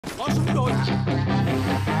có súng rồi.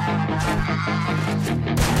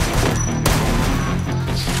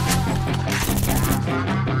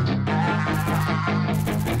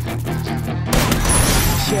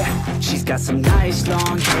 Yeah, she's got some nice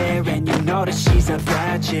long hair, and you know that she's a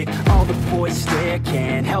bad chick. All the boys stare,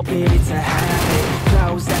 can't help it, it's a habit.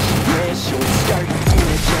 Clothes that she wears, short skirt and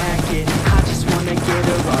a jacket. I just wanna get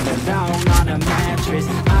her all alone on a mattress.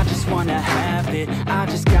 I just wanna have it, I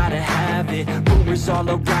just gotta have it. Rumors all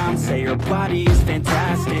around say her body is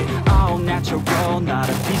fantastic. All natural, not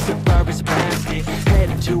a piece of fur is plastic.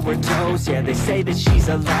 Head to her toes, yeah, they say that she's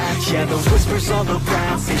a latch. Yeah, the whispers all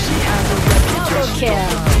around say she has a reputation.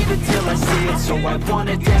 Don't believe it till I see it, so I want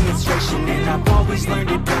a demonstration. And I've always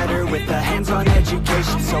learned it better with a hands-on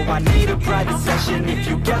education. So I need a private session if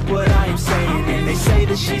you get what I am saying. And they say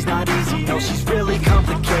that she's not easy, no, she's really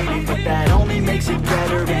complicated. But that only makes it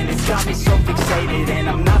better, and it's got me so fixated. And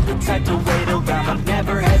I'm not the type to wait around, I've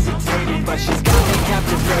never hesitated. But she's got me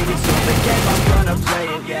captivated, so the game, I'm gonna play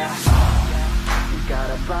it, yeah. Got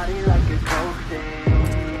a body like a coke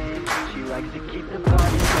thing. She likes to keep the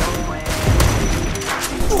party going.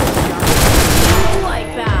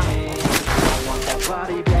 Like that. I want that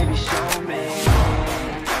body, baby, show me.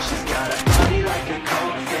 She's got a body like a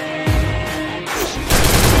coke thing. She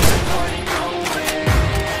likes to keep the party going.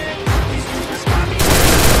 These rumors got me.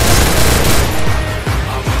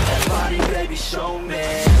 I want that body, baby, show me.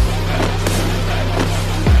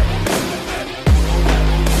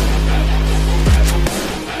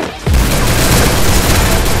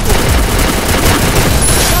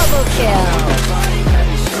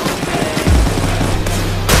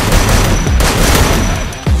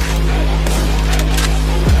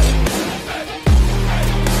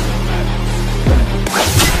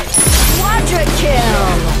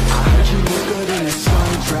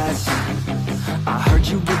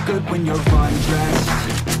 When you're undressed,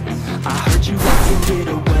 I heard you like to get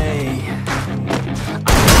away.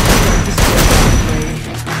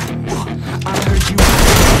 I heard you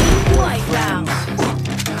like that.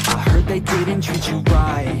 I heard they didn't treat you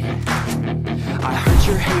right. I heard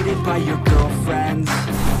you're hated by your girlfriends,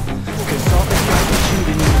 'cause all they got was you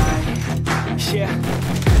tonight. Yeah,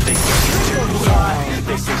 they say she's too hot,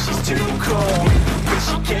 they say she's too cold. Where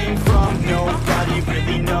she came from, nobody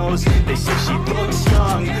really knows. They say she looks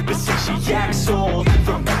young, but say she acts old.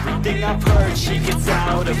 From everything I've heard, she gets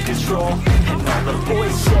out of control. And all the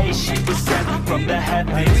boys say she was sent from the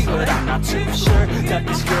heavens, but I'm not too sure that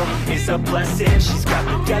this girl is a blessing. She's got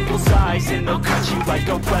the devil's eyes and they'll cut you like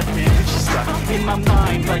a weapon. She's stuck in my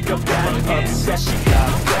mind like a bad obsession.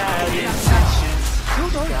 Got bad intentions.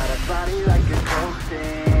 Got a body like a coke thing.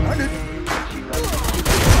 She loves to keep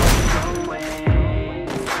the party going.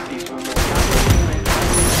 These rumors got me feeling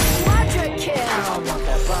lonely. I want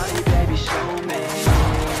that body, baby, show me.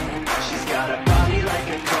 She's got a body like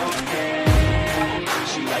a coke thing.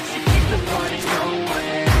 She likes to keep the party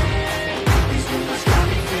going. These rumors got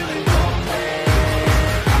me feeling lonely.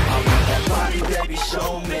 I want that body, baby,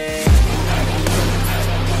 show me.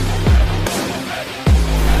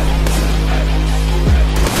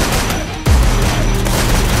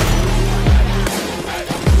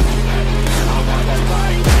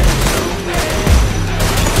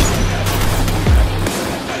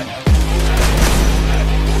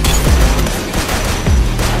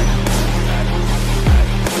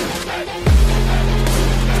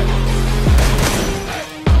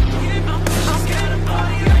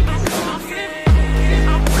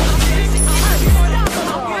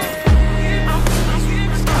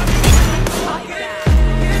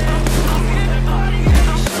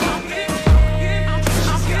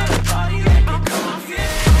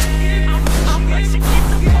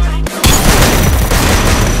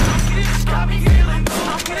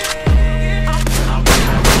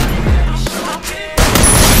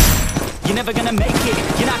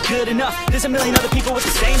 There's a million other people with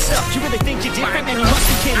the same stuff. You really think you're different? Man, you must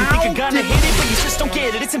be kidding. Think you're gonna hit it, but you just don't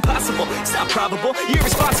get it. It's impossible, it's not probable, you're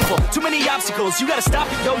irresponsible. Too many obstacles, you gotta stop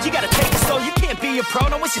it, yo. You gotta take it slow, you can't be a pro.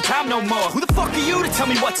 Don't waste your time no more. Who the fuck are you to tell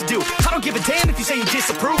me what to do? I don't give a damn if you say you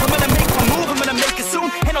disapprove. I'm gonna make my move, I'm gonna make it soon.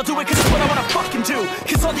 And I'll do it cause it's what I wanna fucking do.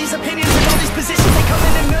 Cause all these opinions and all these positions, they come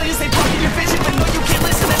in millions, they block your vision. But no, you can't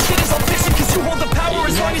listen, that shit is all fiction. Cause you hold the power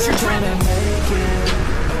as long as you're dreaming.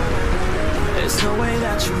 There's no way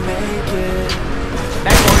that you make it.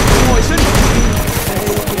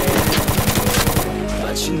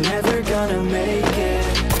 But you're never gonna make it.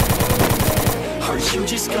 Are you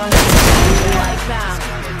just gonna take it like that?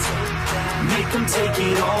 Make them take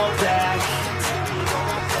it all back.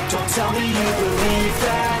 Don't tell me you believe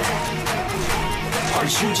that. Are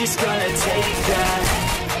you just gonna take that?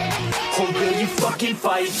 Or will you fucking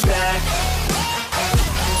fight back?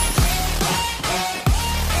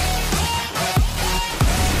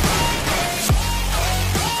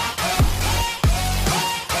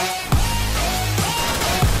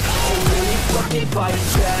 Or will you fucking fight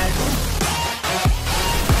back?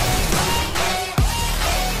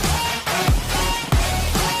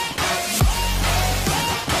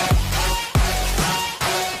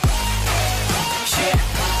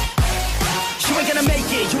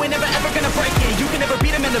 You ain't never ever gonna break it. You can never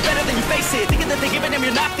beat them and they're better than you face it. Thinking that they give it them,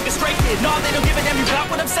 you're not thinking straight, kid. No, they don't give it them, you got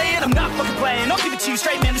what I'm saying. I'm not fucking playing, I'll give it to you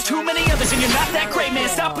straight, man. There's too many others and you're not that great, man.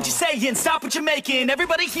 Stop what you're saying, stop what you're making.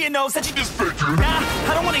 Everybody here knows that you just faking. Nah,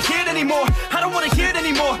 I don't wanna hear it anymore. I don't wanna hear it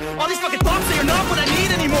anymore. All these fucking thoughts, they are not what I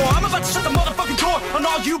need anymore. I'm about to shut the motherfucking door on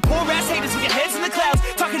all you poor ass haters with your heads in the clouds,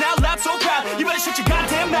 talking out loud so proud. You better shut your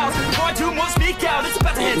goddamn mouth before I do more speak out. It's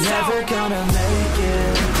about to head south. Never gonna make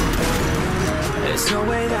it. There's no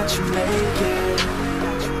way that you make it.